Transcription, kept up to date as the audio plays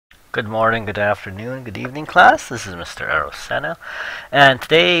Good morning, good afternoon, good evening, class. This is Mr. Arosena, and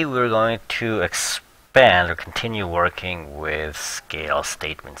today we're going to expand or continue working with scale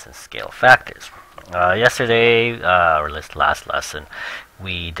statements and scale factors. Yesterday, or last lesson,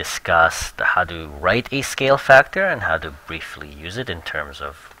 we discussed how to write a scale factor and how to briefly use it in terms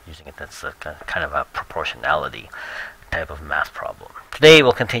of using it as a kind of a proportionality type of math problem. Today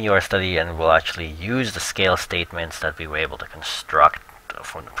we'll continue our study and we'll actually use the scale statements that we were able to construct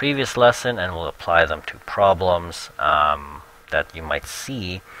from the previous lesson, and we'll apply them to problems that you might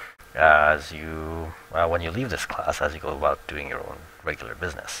see as you when you leave this class, as you go about doing your own regular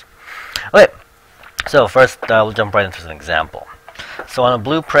business. Okay, so first we'll jump right into an example. So on a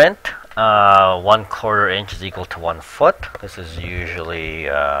blueprint, 1/4 inch is equal to 1 foot. This is usually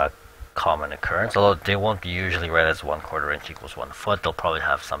common occurrence, although they won't be usually read as 1/4 inch equals 1 foot. They'll probably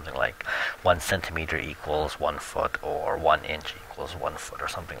have something like 1 centimeter equals 1 foot, or 1 inch equals 1 foot, or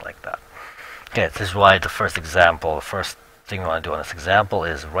something like that. Okay, this is why the first thing we want to do on this example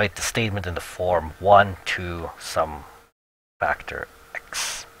is write the statement in the form 1 to some factor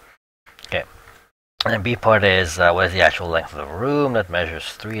x. Okay, and then B part is what is the actual length of the room that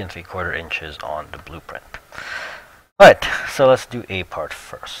measures 3 3/4 inches on the blueprint. Alright, so let's do A part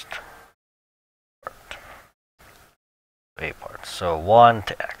first. A part. So 1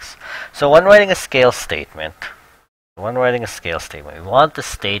 to x. So when writing a scale statement, we want the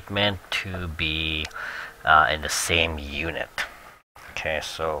statement to be in the same unit. Okay,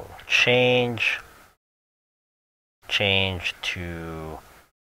 so change to,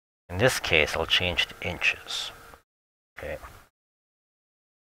 in this case, I'll change to inches. Okay,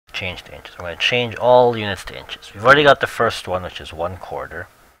 change to inches. I'm going to change all units to inches. We've already got the first one, which is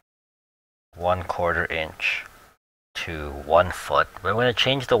 1/4 inch to 1 foot. We're going to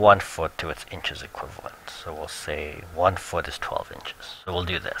change the 1 foot to its inches equivalent. So we'll say 1 foot is 12 inches. So we'll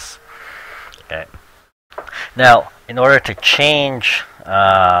do this. Okay. Now, in order to change,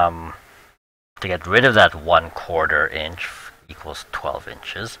 to get rid of that 1/4 inch equals 12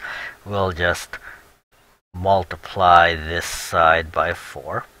 inches, we'll just multiply this side by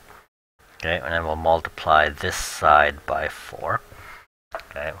 4. Okay, and then we'll multiply this side by 4.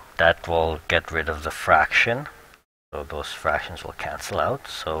 Okay, that will get rid of the fraction. So those fractions will cancel out.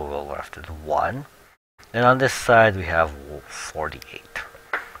 So we'll go after the 1. Then on this side we have 48.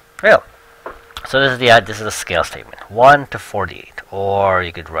 Well, so this is a scale statement, 1 to 48, or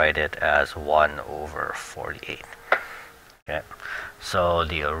you could write it as 1 over 48. Okay, so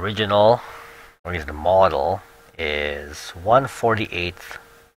the original, or the model, is 1/48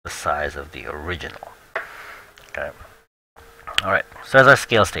 the size of the original. Okay. All right. So that's our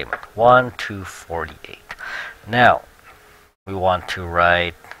scale statement, 1 to 48. Now, we want to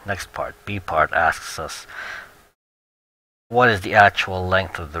write, next part, B part asks us, what is the actual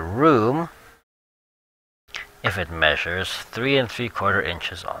length of the room if it measures 3 3/4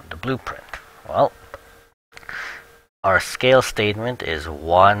 inches on the blueprint? Well, our scale statement is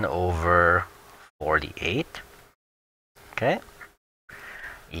 1 over 48. Okay.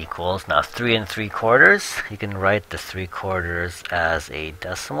 Equals, now 3 3/4, you can write the 3/4 as a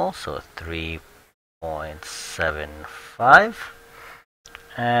decimal, so 3.75,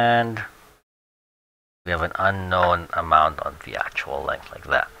 and we have an unknown amount on the actual length like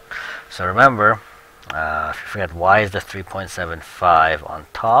that. So remember, if you forget, why is the 3.75 on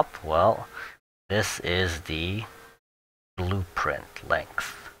top? Well, this is the blueprint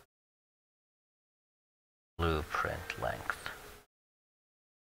length.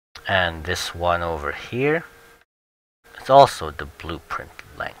 And this one over here is also the blueprint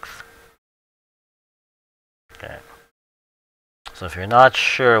length. Okay. So if you're not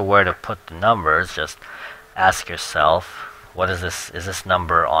sure where to put the numbers, just ask yourself, what is this? Is this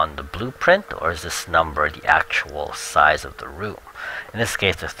number on the blueprint, or is this number the actual size of the room? In this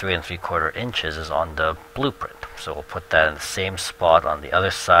case, the 3 3/4 inches is on the blueprint. So we'll put that in the same spot on the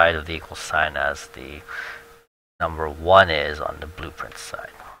other side of the equal sign as the number 1 is on the blueprint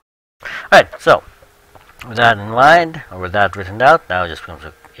side. Alright, so with that in mind, or with that written out, now it just becomes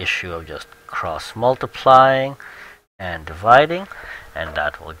an issue of just cross multiplying and dividing, and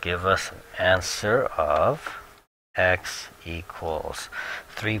that will give us an answer of x equals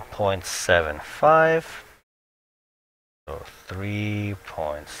 3.75. So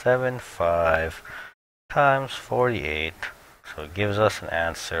 3.75 times 48. So it gives us an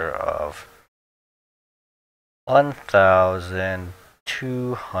answer of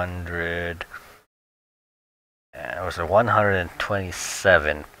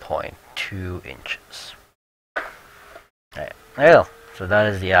 127.2 inches. Right. Well, So that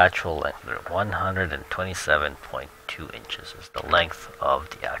is the actual length. 127.2 inches is the length of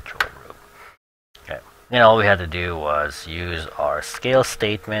the actual room. Okay. Then all we had to do was use our scale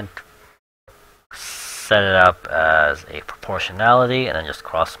statement, set it up as a proportionality, and then just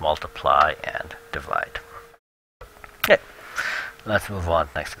cross multiply and divide. Okay. Let's move on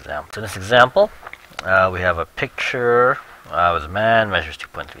to the next example. So in this example, we have a picture with a man measures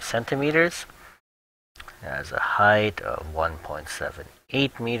 2.3 centimeters. He has a height of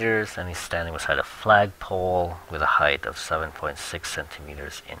 1.78 meters, and he's standing beside a flagpole with a height of 7.6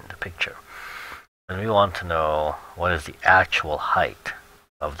 centimeters in the picture. And we want to know what is the actual height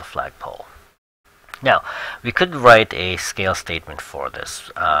of the flagpole. Now, we could write a scale statement for this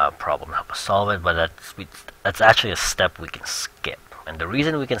problem to help us solve it, but that's actually a step we can skip. And the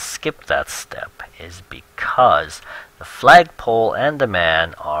reason we can skip that step is because the flagpole and the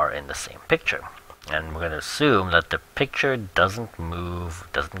man are in the same picture. And we're going to assume that the picture doesn't move,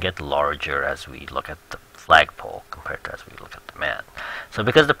 doesn't get larger as we look at the flagpole compared to as we look at the man. So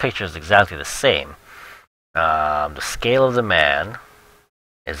because the picture is exactly the same, the scale of the man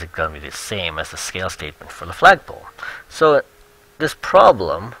is going to be the same as the scale statement for the flagpole. So this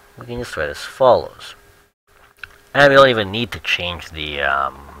problem, we can just write as follows. And we don't even need to change the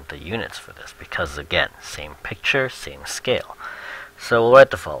units for this because, again, same picture, same scale. So we'll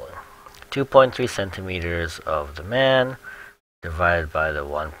write the following. 2.3 centimeters of the man divided by the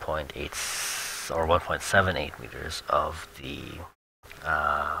 1.8 or 1.78 meters of the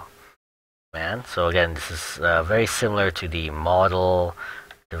man. So again, this is very similar to the model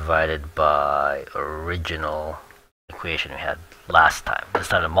divided by original equation we had last time. This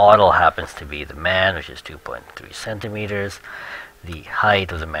time the model happens to be the man, which is 2.3 centimeters. The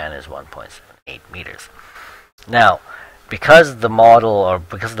height of the man is 1.78 meters. Now, because the model, or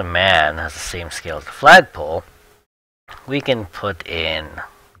because the man has the same scale as the flagpole, we can put in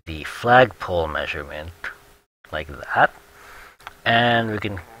the flagpole measurement like that, and we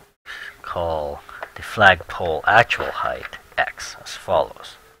can call the flagpole actual height x as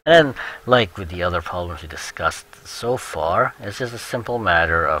follows. And like with the other problems we discussed so far, it's just a simple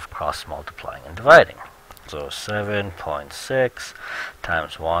matter of cross-multiplying and dividing. So 7.6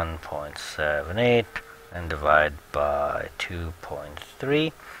 times 1.78 and divide by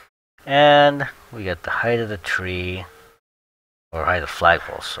 2.3, and we get the height of the tree, or height of the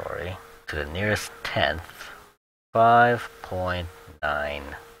flagpole, sorry, to the nearest tenth, 5.9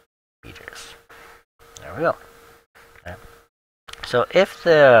 meters. There we go. Okay. So if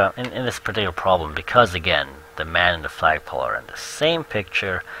in this particular problem, because again the man and the flagpole are in the same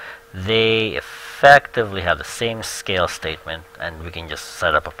picture, they effectively have the same scale statement, and we can just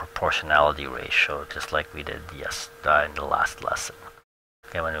set up a proportionality ratio just like we did in the last lesson,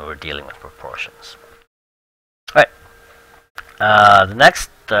 okay, when we were dealing with proportions. Alright, the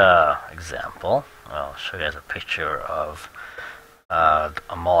next example, I'll show you guys a picture of a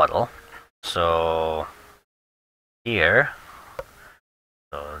model. So here,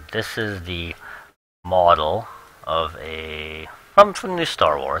 so this is the model of from the new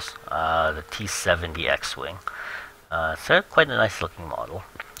Star Wars, the T-70 X-Wing. It's quite a nice looking model.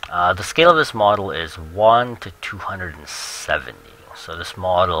 The scale of this model is 1 to 270. So this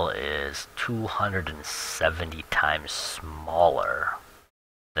model is 270 times smaller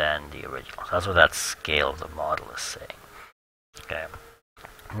than the original. So that's what that scale of the model is saying. Okay.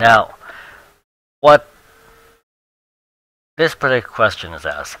 Now, what this particular question is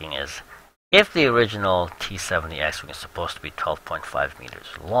asking is, if the original T-70 X-Wing is supposed to be 12.5 meters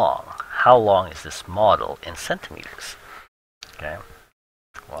long, how long is this model in centimeters? Okay.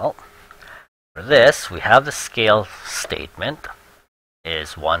 Well, for this, we have the scale statement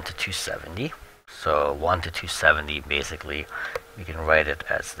is 1 to 270. So 1 to 270, basically, we can write it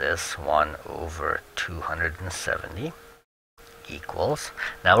as this, 1 over 270 equals.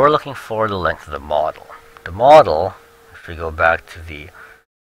 Now we're looking for the length of the model. The model, if we go back to the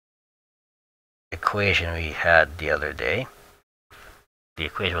equation we had the other day, the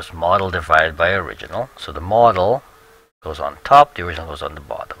equation was model divided by original. So the model goes on top, the original goes on the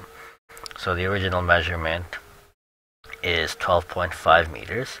bottom. So the original measurement is 12.5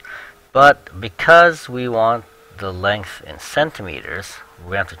 meters, but because we want the length in centimeters,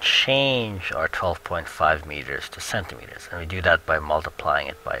 we have to change our 12.5 meters to centimeters, and we do that by multiplying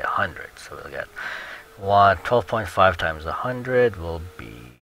it by 100. So we'll get 12.5 times 100 will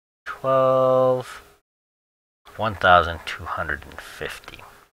be 1,250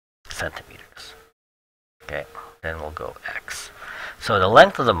 centimeters. Okay, then we'll go x. So the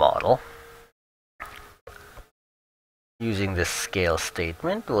length of the model, using this scale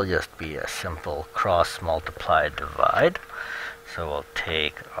statement, will just be a simple cross multiply divide. So we'll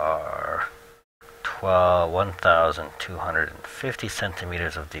take our 1,250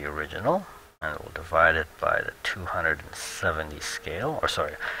 centimeters of the original, and we'll divide it by the 270 scale, or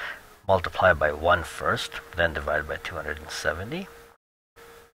sorry, multiply by 1 first, then divide by 270.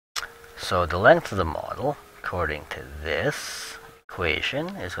 So the length of the model, according to this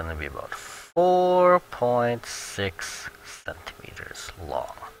equation, is going to be about 4.6 centimeters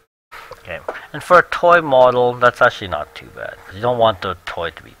long. Okay, and for a toy model, that's actually not too bad. You don't want the toy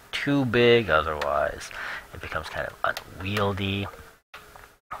to be too big, otherwise it becomes kind of unwieldy,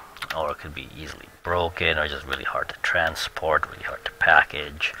 or it could be easily broken, or just really hard to transport, really hard to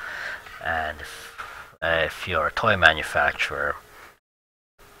package. And if you're a toy manufacturer,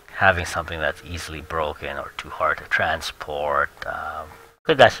 having something that's easily broken or too hard to transport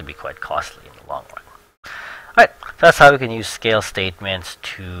could actually be quite costly in the long run. Alright, so that's how we can use scale statements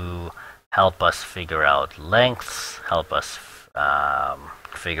to help us figure out lengths, help us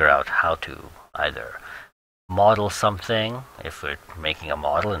figure out how to either model something, if we're making a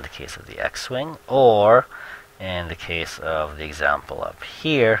model in the case of the X-Wing, or in the case of the example up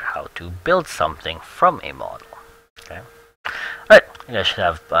here, how to build something from a model. Okay. Alright, you guys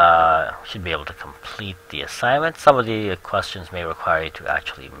should be able to complete the assignment. Some of the questions may require you to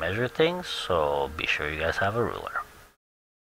actually measure things, so be sure you guys have a ruler.